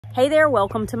Hey there,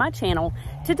 welcome to my channel.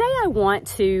 Today I want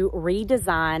to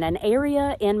redesign an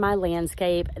area in my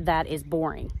landscape that is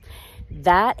boring.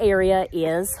 That area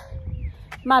is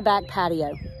my back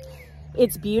patio.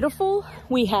 It's beautiful.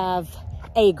 We have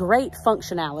a great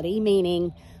functionality,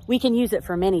 meaning we can use it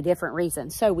for many different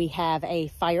reasons. So we have a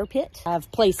fire pit,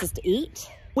 have places to eat.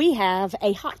 We have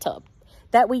a hot tub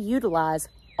that we utilize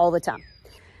all the time.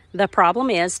 The problem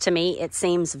is, to me, it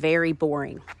seems very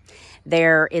boring.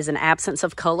 There is an absence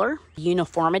of color,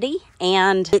 uniformity,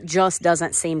 and it just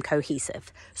doesn't seem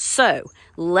cohesive. So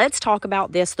let's talk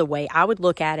about this the way I would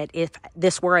look at it if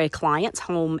this were a client's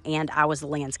home and I was the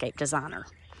landscape designer.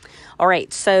 All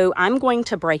right, so I'm going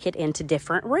to break it into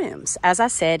different rooms. As I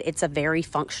said, it's a very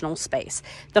functional space.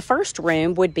 The first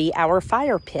room would be our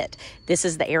fire pit. This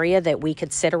is the area that we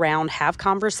could sit around, have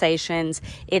conversations.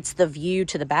 It's the view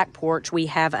to the back porch. We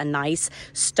have a nice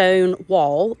stone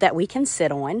wall that we can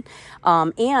sit on.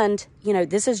 And, you know,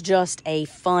 this is just a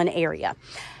fun area.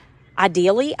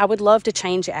 Ideally, I would love to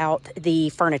change out the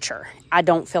furniture. I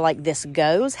don't feel like this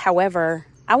goes. However,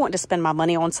 I want to spend my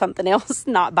money on something else,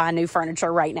 not buy new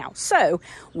furniture right now. So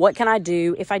what can I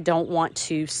do if I don't want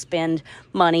to spend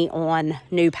money on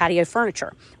new patio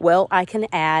furniture? Well, I can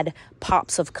add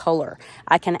pops of color.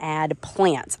 I can add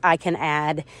plants. I can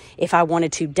add, if I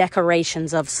wanted to,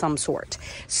 decorations of some sort.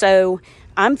 So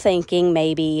I'm thinking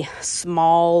maybe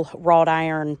small wrought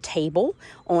iron table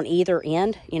on either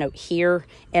end, you know, here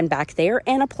and back there,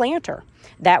 and a planter.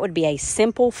 That would be a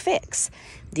simple fix.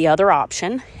 The other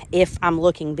option, if I'm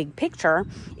looking big picture,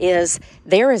 is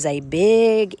there is a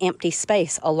big empty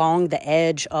space along the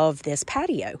edge of this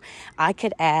patio. I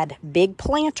could add big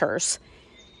planters,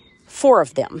 4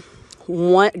 of them,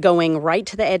 one going right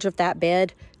to the edge of that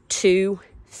bed, 2,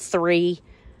 3,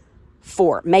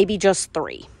 4, maybe just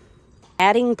 3.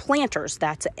 Adding planters,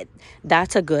 that's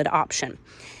a good option.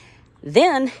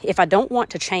 Then, if I don't want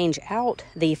to change out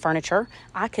the furniture,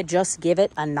 I could just give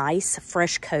it a nice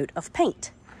fresh coat of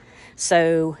paint.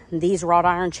 So these wrought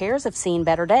iron chairs have seen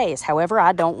better days. However,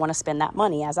 I don't want to spend that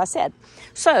money, as I said.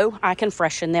 So I can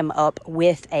freshen them up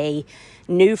with a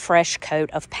new fresh coat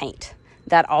of paint.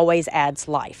 That always adds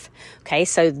life. Okay,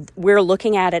 so we're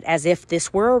looking at it as if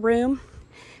this were a room,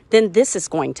 then this is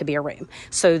going to be a room.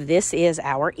 So this is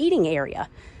our eating area.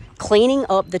 Cleaning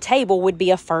up the table would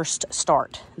be a first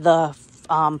start. The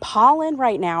pollen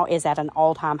right now is at an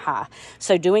all-time high.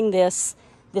 So doing this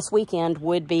weekend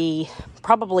would be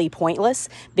probably pointless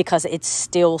because it's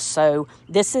still so,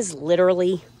 this is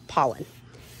literally pollen.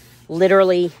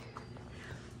 Literally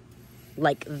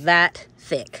like that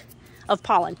thick of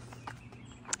pollen.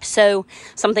 So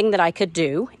something that I could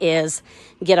do is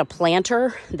get a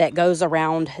planter that goes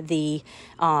around the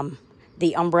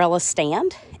umbrella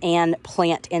stand and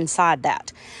plant inside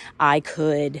that. I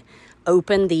could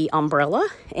open the umbrella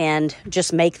and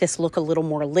just make this look a little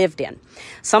more lived in.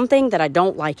 Something that I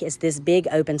don't like is this big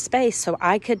open space, so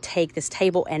I could take this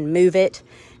table and move it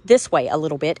this way a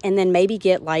little bit and then maybe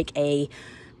get like a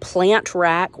plant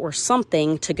rack or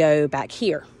something to go back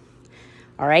here.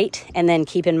 All right, and then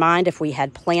keep in mind if we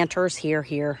had planters here,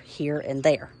 here, here, and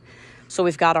there. So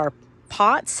we've got our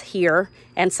pots here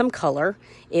and some color.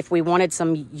 If we wanted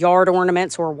some yard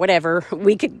ornaments or whatever,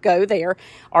 we could go there.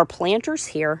 Our planters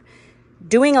here.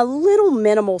 Doing a little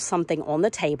minimal something on the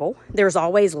table. There's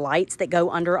always lights that go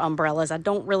under umbrellas. I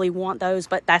don't really want those,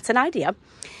 but that's an idea.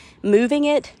 Moving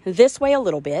it this way a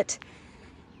little bit.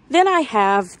 Then I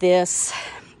have this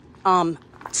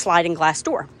sliding glass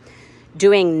door.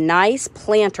 Doing nice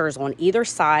planters on either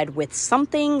side with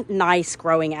something nice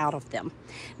growing out of them.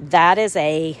 That is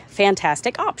a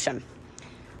fantastic option.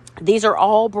 These are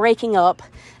all breaking up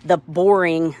the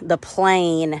boring, the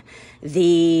plain,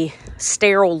 the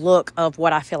sterile look of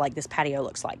what I feel like this patio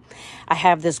looks like. I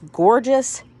have this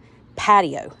gorgeous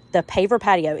patio, the paver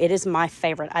patio. It is my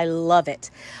favorite. I love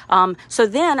it. So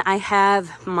then I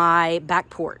have my back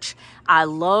porch. I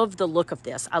love the look of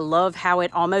this. I love how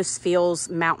it almost feels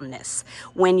mountainous.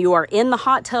 When you are in the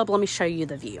hot tub, let me show you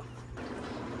the view.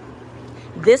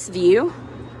 This view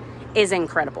is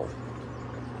incredible.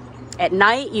 At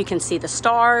night, you can see the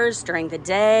stars. During the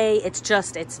day,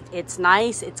 it's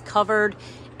nice, it's covered,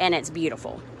 and it's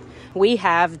beautiful. We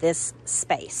have this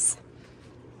space.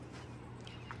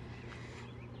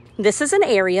 This is an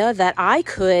area that I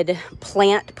could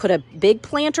put a big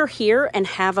planter here and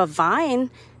have a vine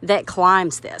that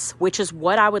climbs this, which is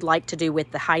what I would like to do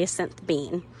with the hyacinth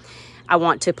bean. I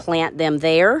want to plant them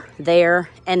there,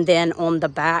 and then on the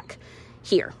back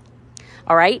here.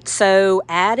 All right, so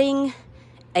adding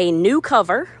a new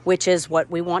cover, which is what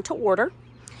we want to order,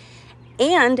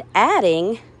 and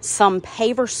adding some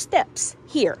paver steps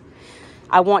here.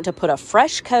 I want to put a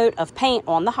fresh coat of paint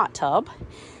on the hot tub.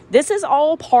 This is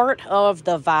all part of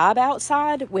the vibe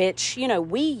outside, which, you know,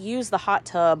 we use the hot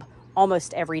tub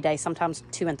almost every day, sometimes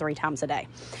 2 and 3 times a day,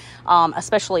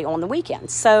 especially on the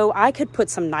weekends. So I could put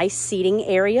some nice seating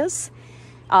areas.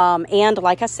 And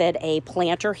like I said, a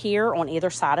planter here on either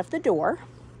side of the door.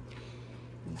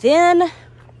 Then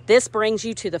this brings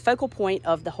you to the focal point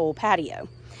of the whole patio.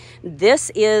 This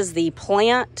is the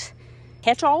plant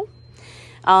catch-all.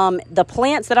 The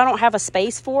plants that I don't have a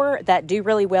space for that do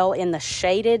really well in the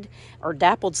shaded or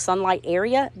dappled sunlight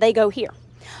area, they go here.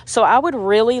 So I would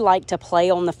really like to play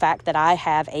on the fact that I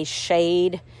have a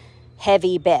shade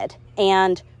heavy bed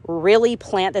and really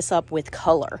plant this up with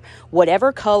color.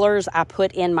 Whatever colors I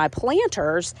put in my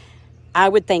planters, I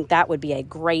would think that would be a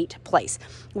great place.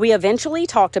 We eventually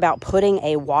talked about putting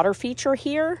a water feature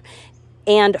here.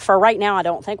 And for right now, I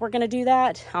don't think we're going to do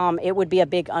that. It would be a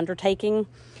big undertaking,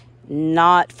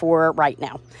 not for right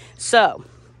now. So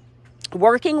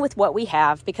working with what we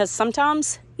have, because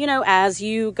sometimes, you know, as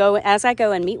I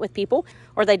go and meet with people,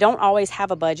 or they don't always have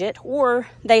a budget, or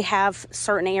they have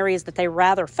certain areas that they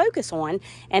rather focus on.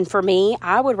 And for me,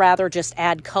 I would rather just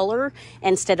add color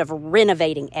instead of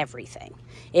renovating everything,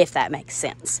 if that makes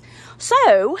sense.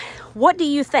 So what do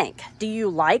you think? Do you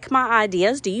like my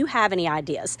ideas? Do you have any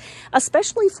ideas,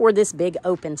 especially for this big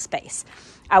open space?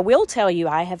 I will tell you,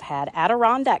 I have had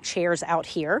Adirondack chairs out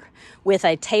here with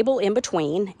a table in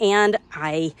between, and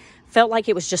I felt like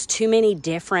it was just too many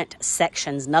different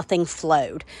sections. Nothing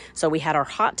flowed. So we had our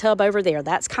hot tub over there.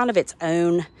 That's kind of its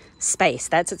own space.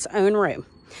 That's its own room.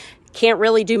 Can't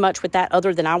really do much with that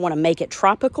other than I want to make it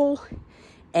tropical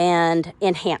and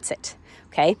enhance it.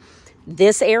 Okay.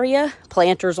 This area,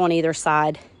 planters on either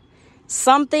side.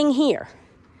 Something here.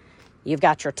 You've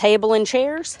got your table and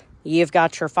chairs. You've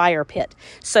got your fire pit.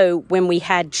 So when we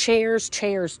had chairs,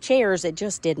 it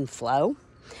just didn't flow.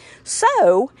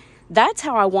 So that's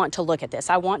how I want to look at this.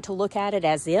 I want to look at it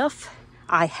as if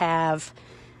I have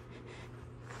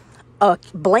a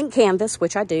blank canvas,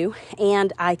 which I do,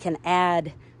 and I can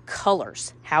add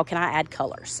colors. How can I add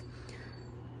colors?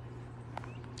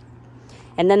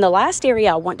 And then the last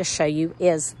area I want to show you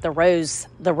is the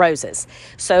roses.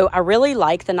 So I really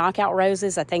like the knockout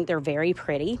roses. I think they're very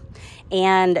pretty.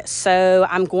 And so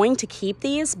I'm going to keep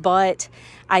these, but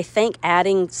I think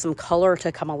adding some color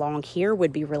to come along here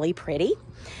would be really pretty.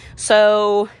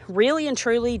 So really and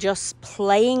truly just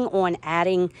playing on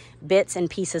adding bits and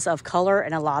pieces of color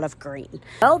and a lot of green.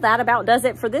 Well, that about does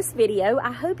it for this video.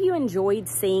 I hope you enjoyed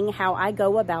seeing how I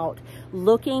go about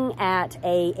looking at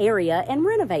an area and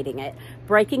renovating it,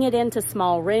 breaking it into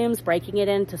small rooms, breaking it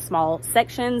into small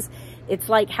sections. It's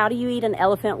like, how do you eat an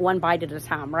elephant one bite at a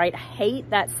time, right? I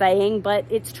hate that saying, but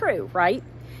it's true, right?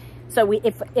 So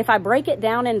if I break it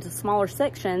down into smaller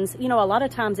sections, you know, a lot of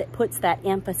times it puts that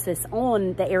emphasis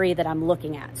on the area that I'm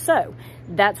looking at. So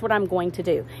that's what I'm going to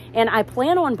do. And I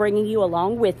plan on bringing you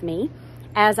along with me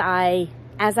as I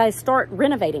start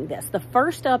renovating this. The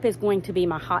first up is going to be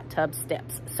my hot tub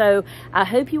steps. So I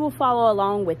hope you will follow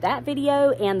along with that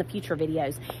video and the future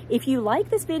videos. If you like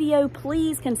this video,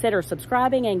 please consider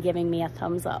subscribing and giving me a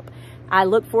thumbs up. I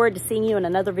look forward to seeing you in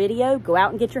another video. Go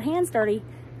out and get your hands dirty.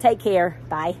 Take care.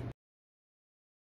 Bye.